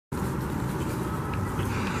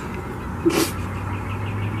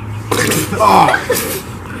Oh,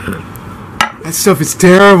 that stuff is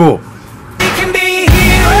terrible. We can be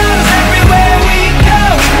heroes everywhere we go.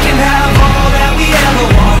 We can have all that we ever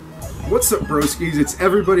want. What's up, broskies? It's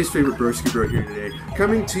everybody's favorite broski bro here today,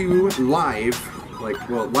 coming to you live,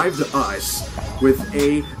 live to us, with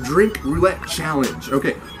a drink roulette challenge.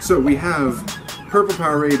 Okay, so we have purple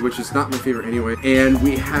Powerade, which is not my favorite anyway, and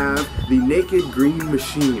we have the naked green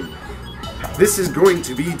machine. This is going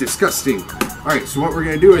to be disgusting. Alright, so what we're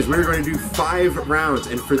going to do is we're going to do 5 rounds,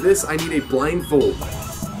 and for this I need a blindfold.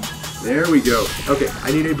 There we go. Okay,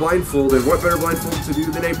 I need a blindfold, and what better blindfold to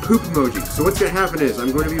do than a poop emoji? So what's going to happen is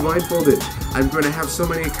I'm going to be blindfolded. I'm going to have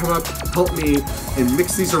somebody come up, help me, and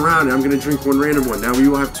mix these around, and I'm going to drink one random one. Now we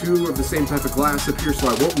will have 2 of the same type of glass up here, so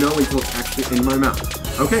I won't know until it's actually in my mouth.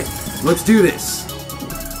 Okay, let's do this.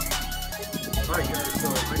 Alright guys, so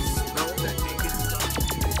I smell that naked stuff.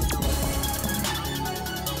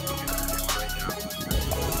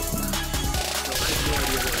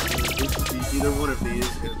 Either one of these,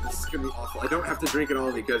 and this is gonna be awful. I don't have to drink it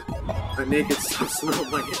all because that naked stuff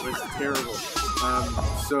smelled like it was terrible.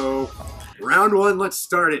 So round 1, let's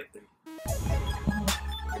start it.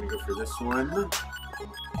 I'm gonna go for this one.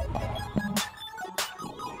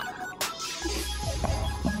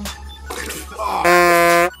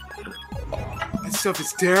 Oh, that stuff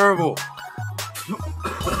is terrible.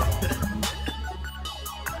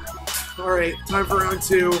 Alright, time for round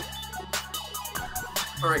 2.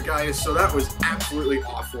 Alright guys, so that was absolutely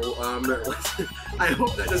awful. I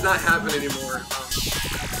hope that does not happen anymore.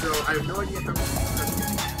 So I have no idea how many times I'm going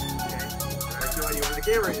to get, okay? And I have no idea when the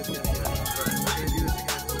camera is going to get, but we're going to do this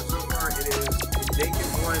again. So far it is naked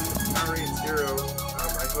 1, Powerade 0.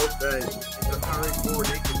 I hope that it's a Powerade 4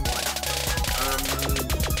 naked 1.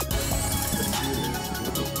 Let's do this.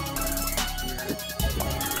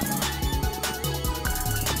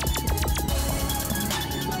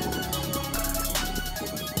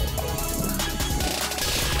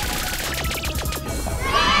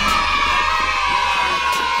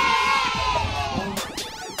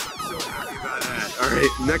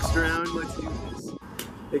 Alright, next round, let's do this.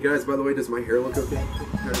 Hey guys, by the way, does my hair look okay?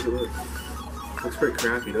 How does it look? Looks pretty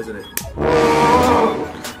crappy, doesn't it?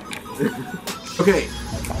 Okay,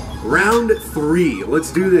 round 3,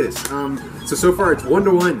 let's do this. So far it's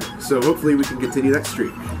 1-1, so hopefully we can continue that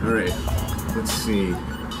streak. Alright, let's see.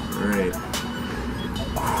 Alright.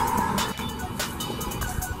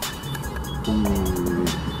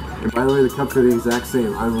 And by the way, the cups are the exact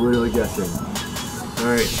same. I'm literally guessing.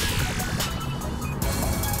 Alright.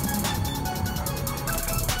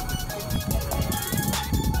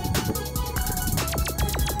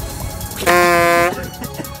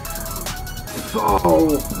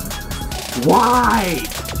 Oh, why?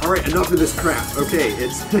 Alright, enough of this crap. Okay,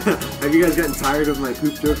 it's have you guys gotten tired of my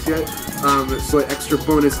poop jokes yet? So extra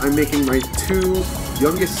bonus, I'm making my 2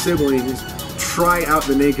 youngest siblings try out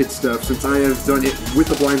the naked stuff since I have done it with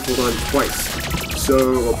the blindfold on twice.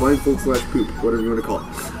 So, a blindfold / poop, whatever you want to call it.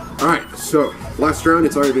 Alright, so last round,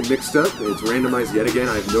 it's already been mixed up. It's randomized yet again.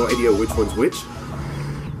 I have no idea which one's which.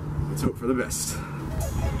 Let's hope for the best.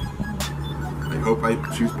 I hope I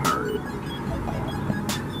choose Powerade.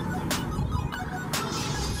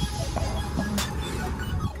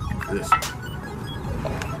 This.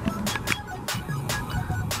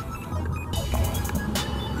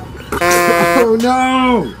 Oh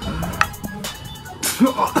no!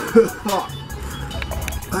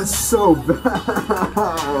 That's so bad.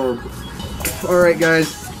 Alright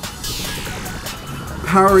guys.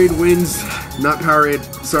 Powerade wins. Not Powerade.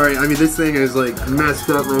 Sorry, I mean this thing is like messed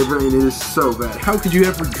up. My brain is so bad. How could you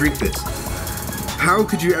ever drink this? How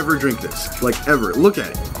could you ever drink this? Like ever. Look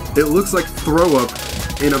at it. It looks like throw up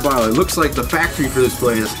in a bottle. It looks like the factory for this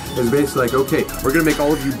place is basically like, okay, we're gonna make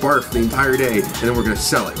all of you barf the entire day and then we're gonna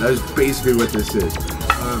sell it. That is basically what this is.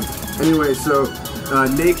 Anyway, so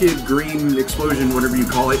naked green explosion, whatever you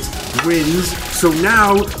call it, wins. So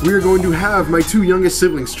now we are going to have my 2 youngest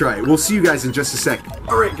siblings try it. We'll see you guys in just a sec.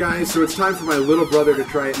 Alright guys, so it's time for my little brother to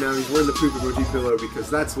try it now. He's wearing the poop emoji pillow because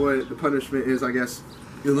that's what the punishment is, I guess.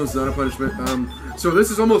 Even though it's not a punishment. So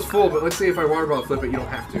this is almost full, but let's see if I water bottle flip it, you don't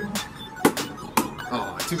have to.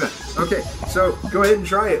 Oh, too bad. Okay, so go ahead and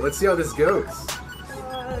try it. Let's see how this goes.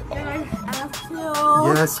 Then I have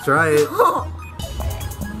to... Yes, try it.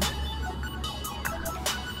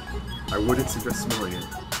 I wouldn't suggest smelling it.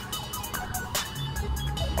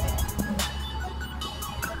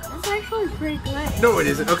 That's actually pretty good. No, it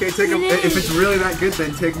isn't. Okay, take a. If it's really that good,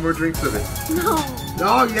 then take more drinks of it. No.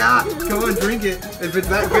 Oh yeah, come on, drink it. If it's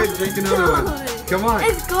that good, drink another one. Come on.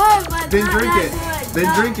 It's good, but then not drink that it. good. Then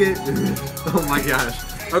No. drink it. Oh my gosh.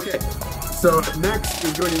 Okay, So next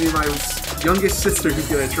is going to be my youngest sister who's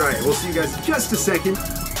going to try it. We'll see you guys in just a second.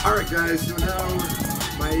 Alright guys, so now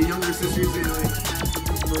my younger sister's going to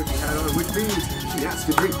emoji hat on, which means she has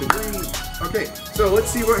to drink the green. Okay, so let's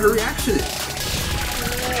see what her reaction is.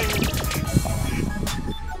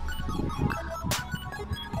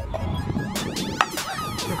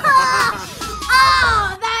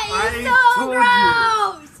 Oh, that is so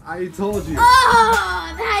gross! I told you.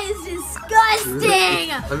 Oh, that is disgusting!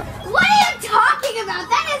 What are you talking about?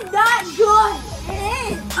 That is not good! It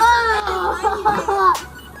is! Oh!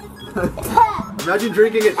 Imagine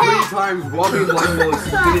drinking it 3 times while being blindfolded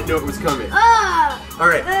so you didn't know it was coming.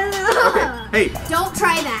 Alright. Okay. Hey. Don't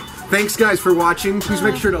try that. Thanks guys for watching. Please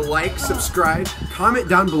make sure to like, subscribe, comment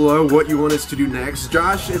down below what you want us to do next.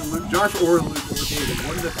 Josh or Luke or David,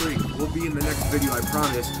 one of the 3 will be in the next video, I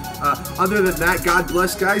promise. Other than that, God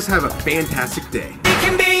bless guys. Have a fantastic day. We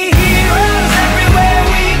can be heroes.